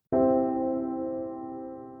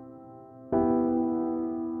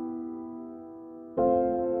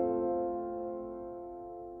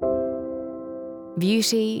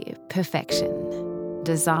Beauty, perfection.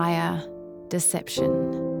 Desire, deception.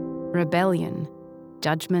 Rebellion,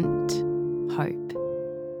 judgment, hope.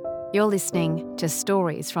 You're listening to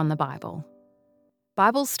Stories from the Bible.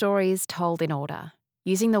 Bible stories told in order,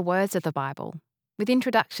 using the words of the Bible, with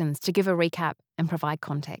introductions to give a recap and provide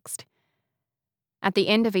context. At the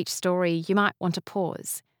end of each story, you might want to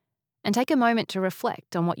pause and take a moment to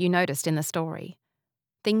reflect on what you noticed in the story,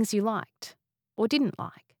 things you liked or didn't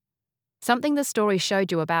like, something the story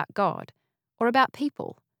showed you about God or about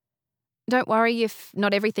people. Don't worry if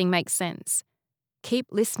not everything makes sense. Keep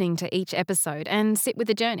listening to each episode and sit with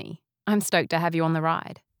the journey. I'm stoked to have you on the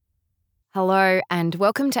ride. Hello and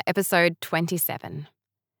welcome to episode 27.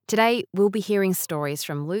 Today we'll be hearing stories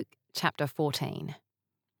from Luke chapter 14.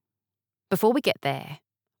 Before we get there,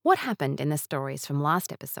 what happened in the stories from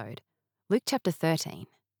last episode, Luke chapter 13?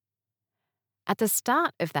 At the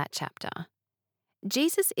start of that chapter,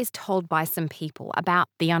 Jesus is told by some people about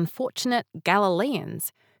the unfortunate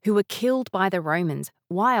Galileans who were killed by the Romans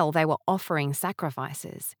while they were offering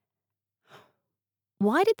sacrifices.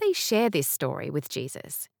 Why did they share this story with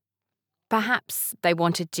Jesus? Perhaps they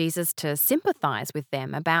wanted Jesus to sympathize with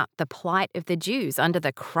them about the plight of the Jews under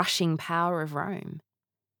the crushing power of Rome.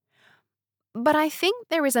 But I think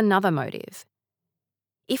there is another motive.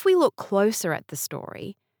 If we look closer at the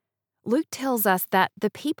story, Luke tells us that the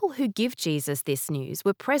people who give Jesus this news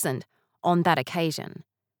were present on that occasion.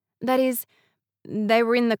 That is, they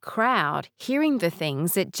were in the crowd hearing the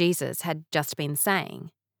things that Jesus had just been saying.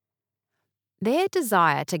 Their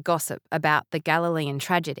desire to gossip about the Galilean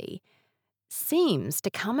tragedy seems to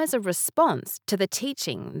come as a response to the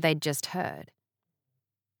teaching they'd just heard.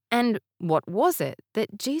 And what was it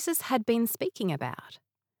that Jesus had been speaking about?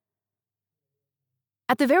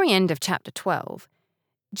 At the very end of chapter 12,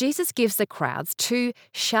 Jesus gives the crowds two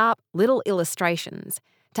sharp little illustrations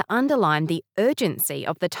to underline the urgency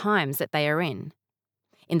of the times that they are in.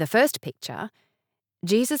 In the first picture,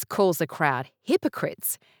 Jesus calls the crowd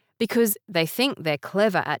hypocrites because they think they're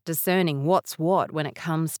clever at discerning what's what when it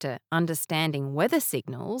comes to understanding weather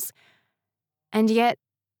signals, and yet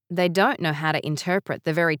they don't know how to interpret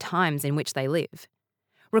the very times in which they live.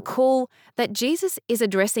 Recall that Jesus is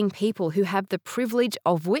addressing people who have the privilege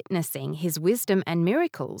of witnessing his wisdom and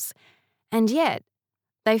miracles, and yet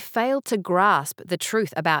they fail to grasp the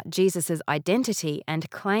truth about Jesus' identity and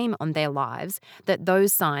claim on their lives that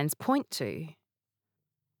those signs point to.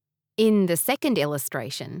 In the second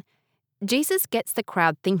illustration, Jesus gets the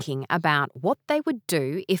crowd thinking about what they would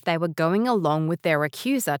do if they were going along with their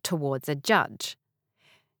accuser towards a judge.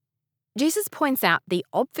 Jesus points out the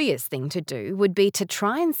obvious thing to do would be to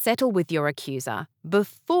try and settle with your accuser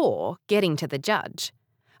before getting to the judge.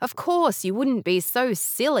 Of course, you wouldn't be so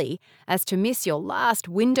silly as to miss your last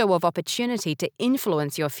window of opportunity to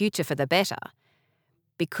influence your future for the better.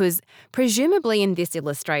 Because presumably in this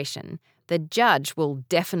illustration, the judge will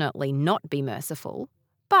definitely not be merciful,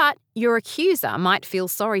 but your accuser might feel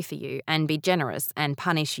sorry for you and be generous and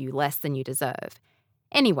punish you less than you deserve.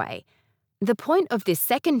 Anyway, the point of this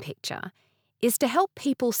second picture is to help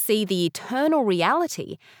people see the eternal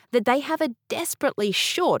reality that they have a desperately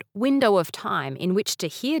short window of time in which to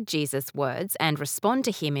hear Jesus' words and respond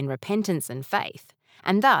to him in repentance and faith,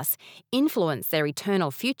 and thus influence their eternal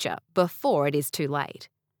future before it is too late.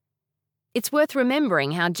 It's worth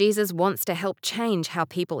remembering how Jesus wants to help change how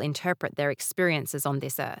people interpret their experiences on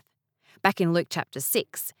this earth. Back in Luke chapter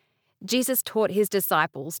 6, Jesus taught his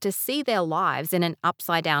disciples to see their lives in an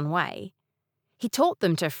upside-down way. He taught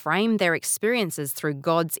them to frame their experiences through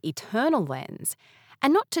God's eternal lens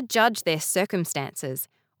and not to judge their circumstances,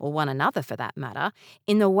 or one another for that matter,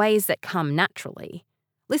 in the ways that come naturally.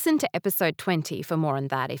 Listen to episode 20 for more on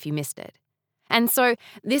that if you missed it. And so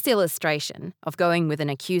this illustration of going with an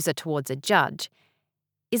accuser towards a judge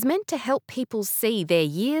is meant to help people see their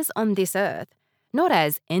years on this earth not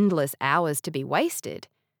as endless hours to be wasted,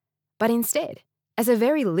 but instead as a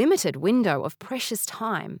very limited window of precious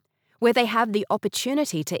time where they have the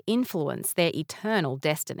opportunity to influence their eternal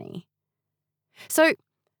destiny. So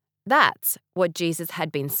that's what Jesus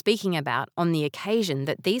had been speaking about on the occasion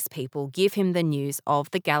that these people give him the news of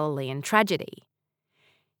the Galilean tragedy.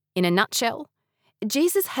 In a nutshell,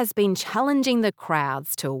 Jesus has been challenging the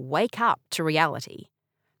crowds to wake up to reality,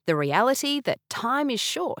 the reality that time is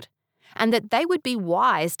short, and that they would be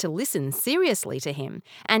wise to listen seriously to him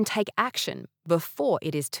and take action before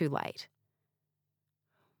it is too late.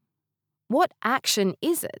 What action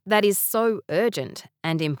is it that is so urgent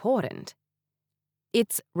and important?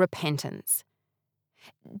 It's repentance.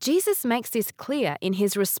 Jesus makes this clear in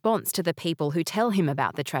his response to the people who tell him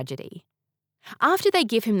about the tragedy. After they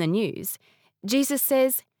give him the news, Jesus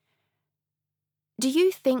says, Do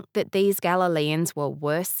you think that these Galileans were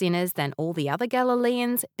worse sinners than all the other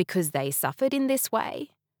Galileans because they suffered in this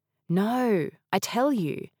way? No, I tell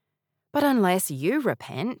you. But unless you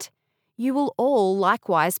repent, you will all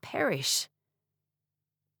likewise perish.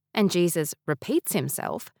 And Jesus repeats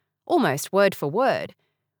himself, almost word for word,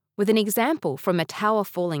 with an example from a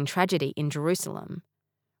tower-falling tragedy in Jerusalem.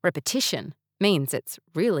 Repetition means it's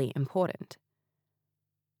really important.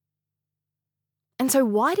 And so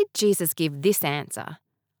why did Jesus give this answer?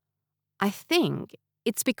 I think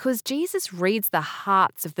it's because Jesus reads the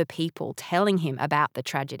hearts of the people telling him about the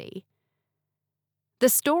tragedy. The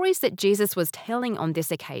stories that Jesus was telling on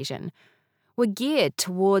this occasion were geared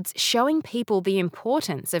towards showing people the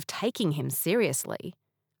importance of taking him seriously.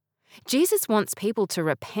 Jesus wants people to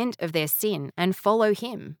repent of their sin and follow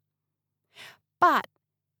him. But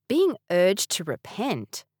being urged to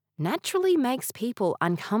repent naturally makes people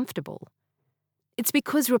uncomfortable. It's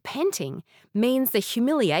because repenting means the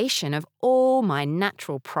humiliation of all my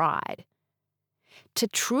natural pride. To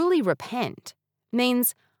truly repent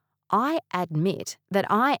means I admit that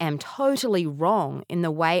I am totally wrong in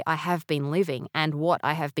the way I have been living and what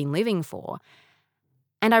I have been living for,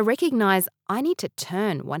 and I recognise I need to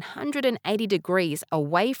turn 180 degrees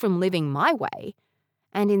away from living my way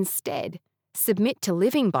and instead submit to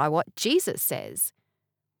living by what Jesus says.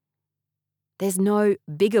 There's no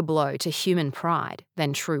bigger blow to human pride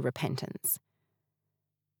than true repentance.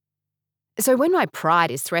 So when my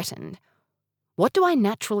pride is threatened, what do I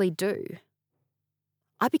naturally do?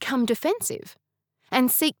 I become defensive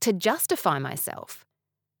and seek to justify myself.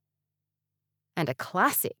 And a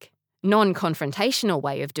classic, non-confrontational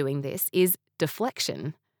way of doing this is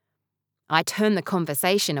deflection. I turn the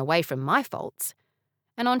conversation away from my faults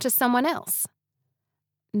and onto someone else.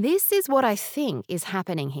 This is what I think is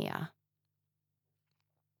happening here.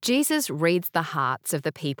 Jesus reads the hearts of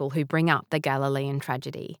the people who bring up the Galilean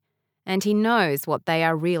tragedy, and he knows what they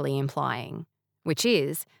are really implying, which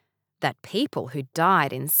is that people who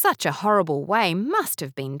died in such a horrible way must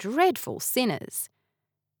have been dreadful sinners.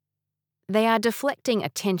 They are deflecting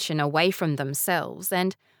attention away from themselves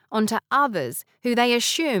and onto others who they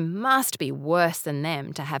assume must be worse than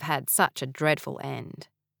them to have had such a dreadful end.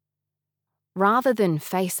 Rather than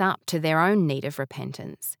face up to their own need of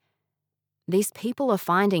repentance, these people are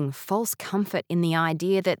finding false comfort in the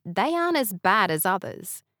idea that they aren't as bad as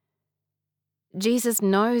others. Jesus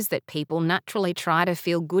knows that people naturally try to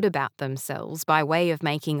feel good about themselves by way of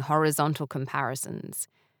making horizontal comparisons.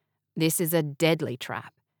 This is a deadly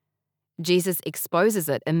trap. Jesus exposes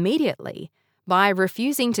it immediately by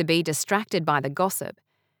refusing to be distracted by the gossip,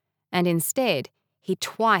 and instead, he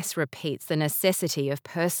twice repeats the necessity of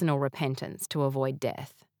personal repentance to avoid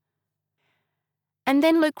death. And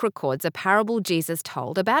then Luke records a parable Jesus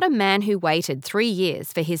told about a man who waited 3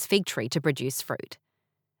 years for his fig tree to produce fruit.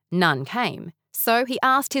 None came, so he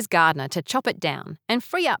asked his gardener to chop it down and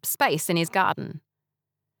free up space in his garden.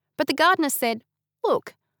 But the gardener said,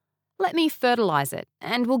 "Look, let me fertilise it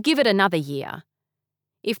and we'll give it another year.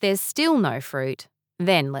 If there's still no fruit,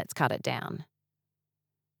 then let's cut it down."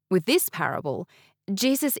 With this parable,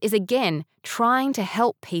 Jesus is again trying to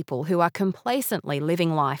help people who are complacently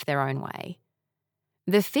living life their own way.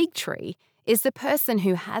 The fig tree is the person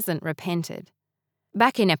who hasn't repented.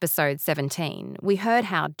 Back in episode 17, we heard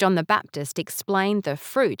how John the Baptist explained the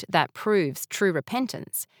fruit that proves true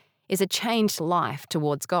repentance is a changed life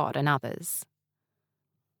towards God and others.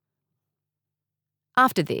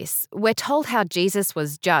 After this, we're told how Jesus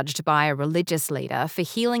was judged by a religious leader for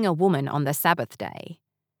healing a woman on the Sabbath day.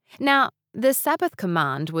 Now, the Sabbath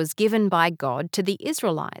command was given by God to the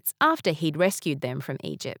Israelites after he'd rescued them from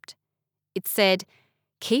Egypt. It said,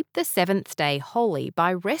 "Keep the seventh day holy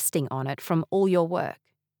by resting on it from all your work."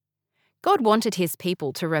 God wanted his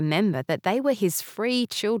people to remember that they were his free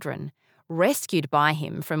children, rescued by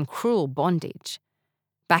him from cruel bondage.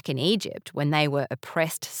 Back in Egypt, when they were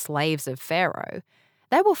oppressed slaves of Pharaoh,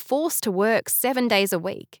 they were forced to work 7 days a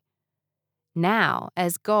week. Now,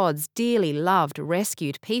 as God's dearly loved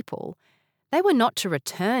rescued people, they were not to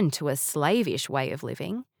return to a slavish way of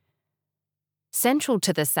living. Central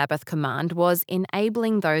to the Sabbath command was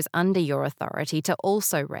enabling those under your authority to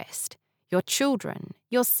also rest: your children,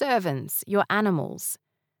 your servants, your animals.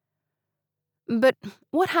 But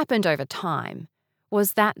what happened over time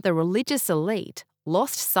was that the religious elite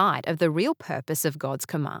lost sight of the real purpose of God's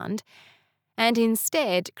command and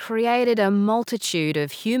instead created a multitude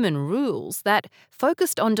of human rules that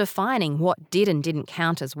focused on defining what did and didn't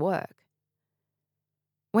count as work.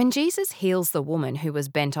 When Jesus heals the woman who was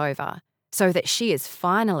bent over, so that she is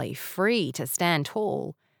finally free to stand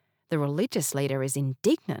tall, the religious leader is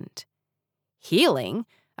indignant. Healing?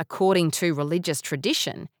 according to religious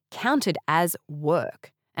tradition, counted as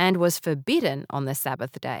work and was forbidden on the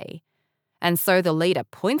Sabbath day. And so the leader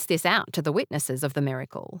points this out to the witnesses of the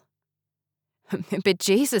miracle. But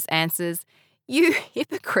Jesus answers, "You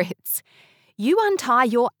hypocrites! You untie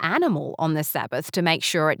your animal on the Sabbath to make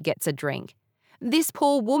sure it gets a drink. This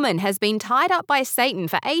poor woman has been tied up by Satan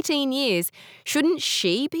for 18 years. Shouldn't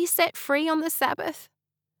she be set free on the Sabbath?"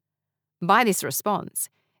 By this response,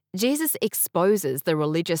 Jesus exposes the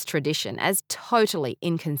religious tradition as totally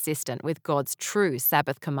inconsistent with God's true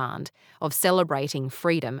Sabbath command of celebrating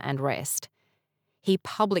freedom and rest. He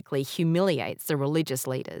publicly humiliates the religious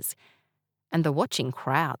leaders, and the watching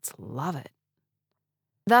crowds love it.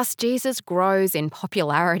 Thus, Jesus grows in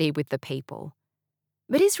popularity with the people.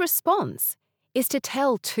 But his response is to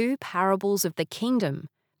tell two parables of the kingdom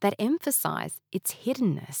that emphasize its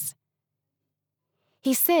hiddenness.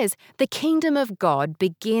 He says the kingdom of God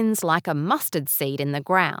begins like a mustard seed in the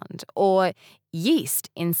ground or yeast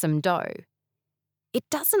in some dough. It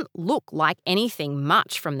doesn't look like anything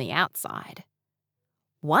much from the outside.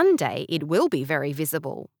 One day it will be very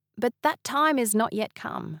visible, but that time is not yet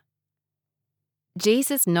come.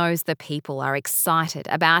 Jesus knows the people are excited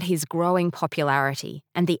about his growing popularity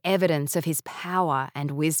and the evidence of his power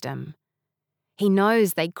and wisdom. He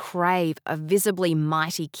knows they crave a visibly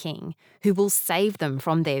mighty king who will save them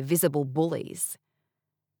from their visible bullies.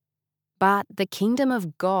 But the kingdom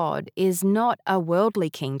of God is not a worldly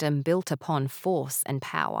kingdom built upon force and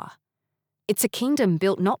power. It's a kingdom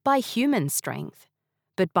built not by human strength,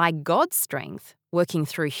 but by God's strength working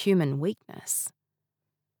through human weakness.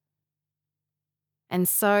 And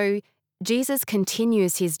so, Jesus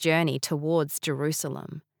continues his journey towards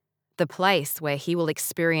Jerusalem, the place where he will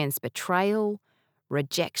experience betrayal,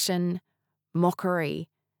 rejection, mockery,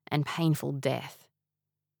 and painful death.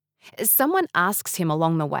 Someone asks him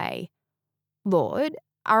along the way, "Lord,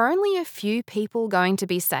 are only a few people going to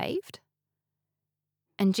be saved?"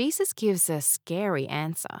 And Jesus gives a scary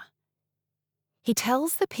answer. He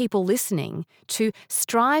tells the people listening to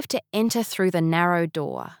strive to enter through the narrow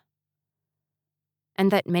door,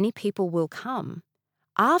 and that many people will come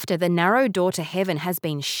after the narrow door to heaven has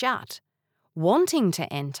been shut, wanting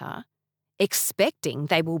to enter, expecting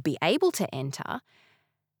they will be able to enter,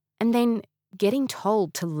 and then getting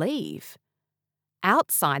told to leave.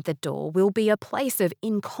 Outside the door will be a place of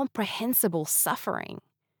incomprehensible suffering.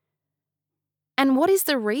 And what is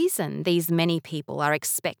the reason these many people are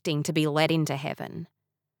expecting to be led into heaven?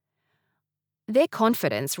 Their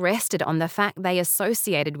confidence rested on the fact they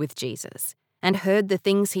associated with Jesus and heard the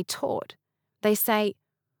things he taught. They say,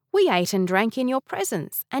 "We ate and drank in your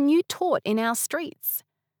presence, and you taught in our streets."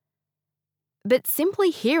 But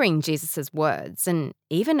simply hearing Jesus' words and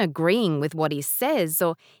even agreeing with what he says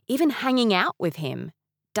or even hanging out with him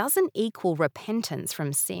doesn't equal repentance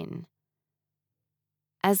from sin.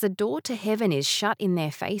 As the door to heaven is shut in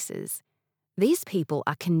their faces, these people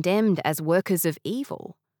are condemned as workers of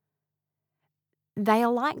evil. They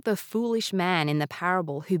are like the foolish man in the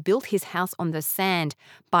parable who built his house on the sand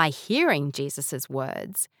by hearing Jesus'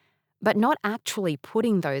 words, but not actually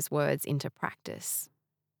putting those words into practice.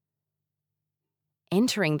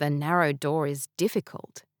 Entering the narrow door is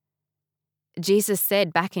difficult. Jesus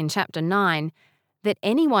said back in chapter 9 that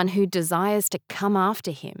anyone who desires to come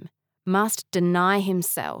after him must deny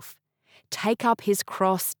himself, take up his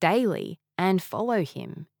cross daily, and follow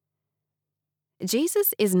him.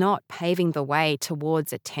 Jesus is not paving the way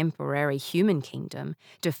towards a temporary human kingdom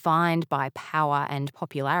defined by power and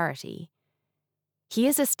popularity. He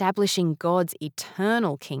is establishing God's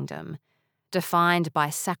eternal kingdom, defined by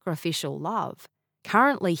sacrificial love,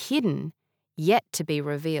 currently hidden, yet to be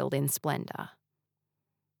revealed in splendor.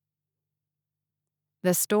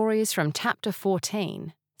 The stories from chapter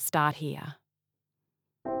 14 start here.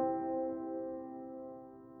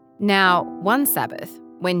 Now, one Sabbath,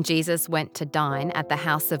 when Jesus went to dine at the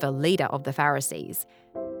house of a leader of the Pharisees,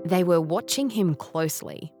 they were watching him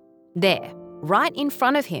closely. There, right in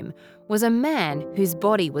front of him, was a man whose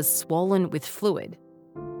body was swollen with fluid.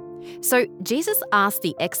 So Jesus asked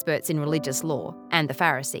the experts in religious law and the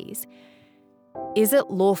Pharisees, "Is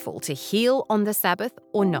it lawful to heal on the Sabbath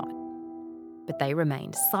or not?" But they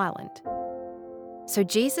remained silent. So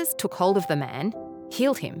Jesus took hold of the man,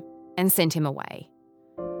 healed him, and sent him away.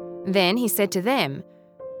 Then he said to them,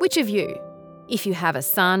 "Which of you, if you have a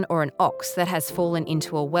son or an ox that has fallen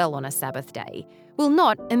into a well on a Sabbath day, will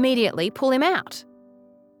not immediately pull him out?"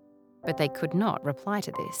 But they could not reply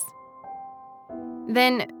to this.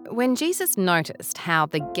 Then, when Jesus noticed how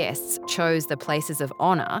the guests chose the places of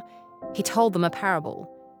honor, he told them a parable.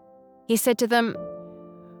 He said to them,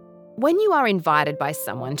 "When you are invited by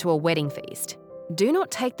someone to a wedding feast, do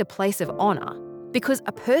not take the place of honour, because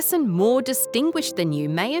a person more distinguished than you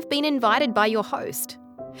may have been invited by your host.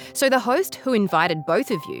 So the host who invited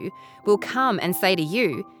both of you will come and say to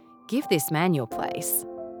you, 'Give this man your place.'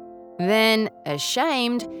 Then,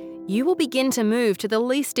 ashamed, you will begin to move to the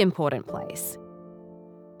least important place.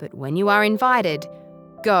 But when you are invited,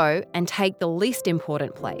 go and take the least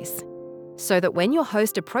important place, so that when your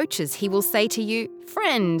host approaches, he will say to you,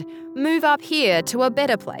 'Friend, move up here to a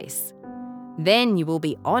better place.' Then you will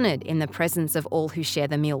be honoured in the presence of all who share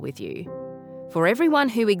the meal with you. For everyone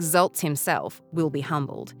who exalts himself will be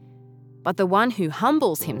humbled, but the one who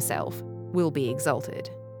humbles himself will be exalted."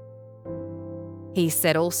 He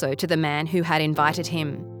said also to the man who had invited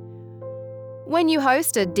him, "When you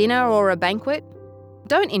host a dinner or a banquet,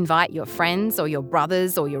 don't invite your friends or your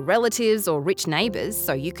brothers or your relatives or rich neighbours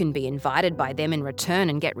so you can be invited by them in return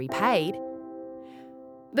and get repaid.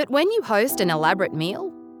 But when you host an elaborate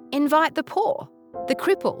meal, invite the poor, the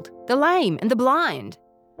crippled, the lame and the blind.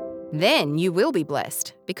 Then you will be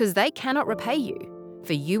blessed, because they cannot repay you,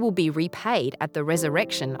 for you will be repaid at the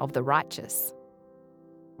resurrection of the righteous."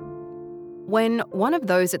 When one of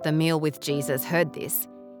those at the meal with Jesus heard this,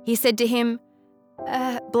 he said to him,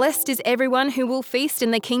 "Blessed is everyone who will feast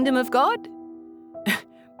in the kingdom of God."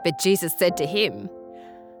 But Jesus said to him,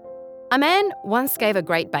 "A man once gave a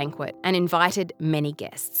great banquet and invited many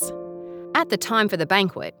guests. At the time for the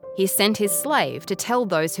banquet, he sent his slave to tell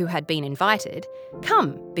those who had been invited,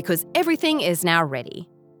 'Come, because everything is now ready.'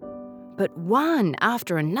 But one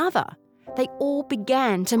after another, they all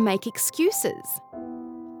began to make excuses.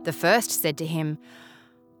 The first said to him,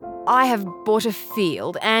 'I have bought a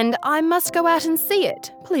field and I must go out and see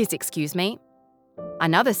it. Please excuse me.'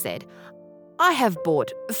 Another said, 'I have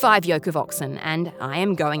bought 5 yoke of oxen and I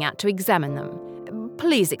am going out to examine them.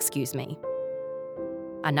 Please excuse me.'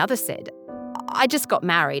 Another said, 'I just got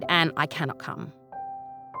married and I cannot come.'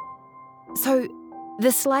 So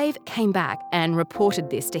the slave came back and reported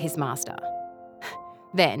this to his master.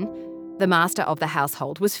 Then the master of the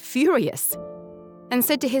household was furious and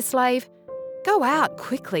said to his slave, 'Go out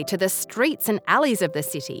quickly to the streets and alleys of the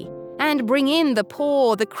city and bring in the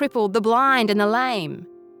poor, the crippled, the blind and the lame.'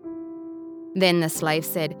 Then the slave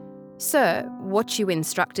said, 'Sir, what you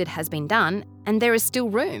instructed has been done and there is still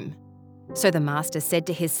room.' So the master said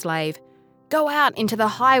to his slave, 'Go out into the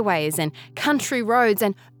highways and country roads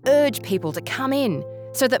and urge people to come in,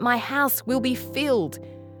 so that my house will be filled.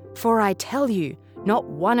 For I tell you, not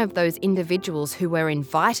one of those individuals who were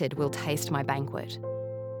invited will taste my banquet.'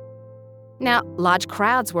 Now, large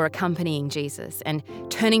crowds were accompanying Jesus, and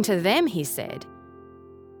turning to them, he said,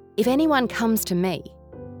 'If anyone comes to me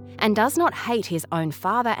and does not hate his own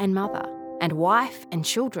father and mother, and wife and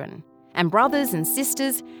children, and brothers and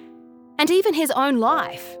sisters, and even his own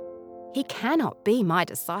life, he cannot be my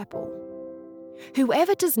disciple.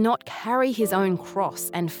 Whoever does not carry his own cross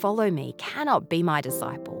and follow me cannot be my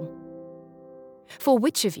disciple. For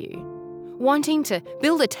which of you, wanting to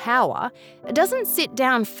build a tower, doesn't sit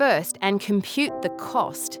down first and compute the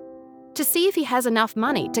cost to see if he has enough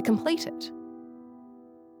money to complete it?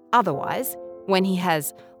 Otherwise, when he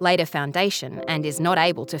has laid a foundation and is not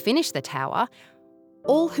able to finish the tower,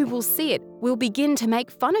 all who will see it will begin to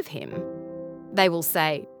make fun of him. They will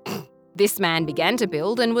say, 'This man began to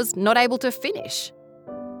build and was not able to finish.'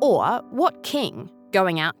 Or what king,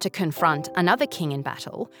 going out to confront another king in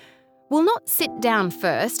battle, will not sit down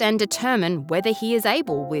first and determine whether he is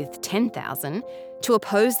able with 10,000 to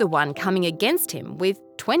oppose the one coming against him with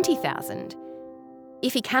 20,000?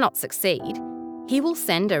 If he cannot succeed, he will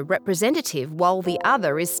send a representative while the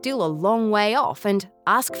other is still a long way off and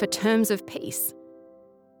ask for terms of peace.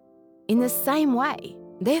 In the same way,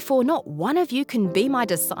 therefore not one of you can be my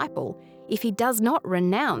disciple if he does not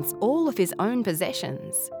renounce all of his own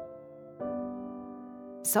possessions.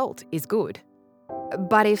 Salt is good,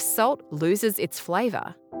 but if salt loses its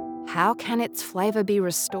flavour, how can its flavour be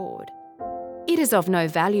restored? It is of no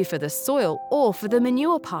value for the soil or for the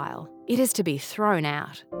manure pile. It is to be thrown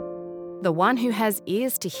out. The one who has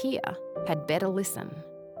ears to hear had better listen."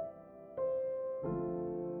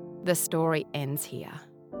 The story ends here.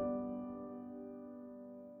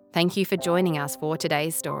 Thank you for joining us for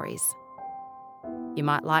today's stories. You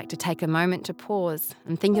might like to take a moment to pause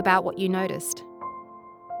and think about what you noticed.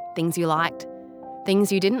 Things you liked,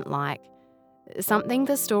 things you didn't like, something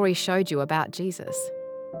the story showed you about Jesus.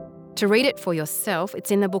 To read it for yourself,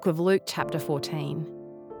 it's in the book of Luke chapter 14.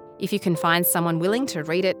 If you can find someone willing to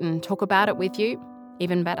read it and talk about it with you,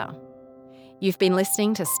 even better. You've been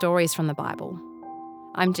listening to Stories from the Bible.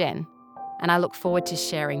 I'm Jen, and I look forward to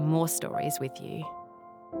sharing more stories with you.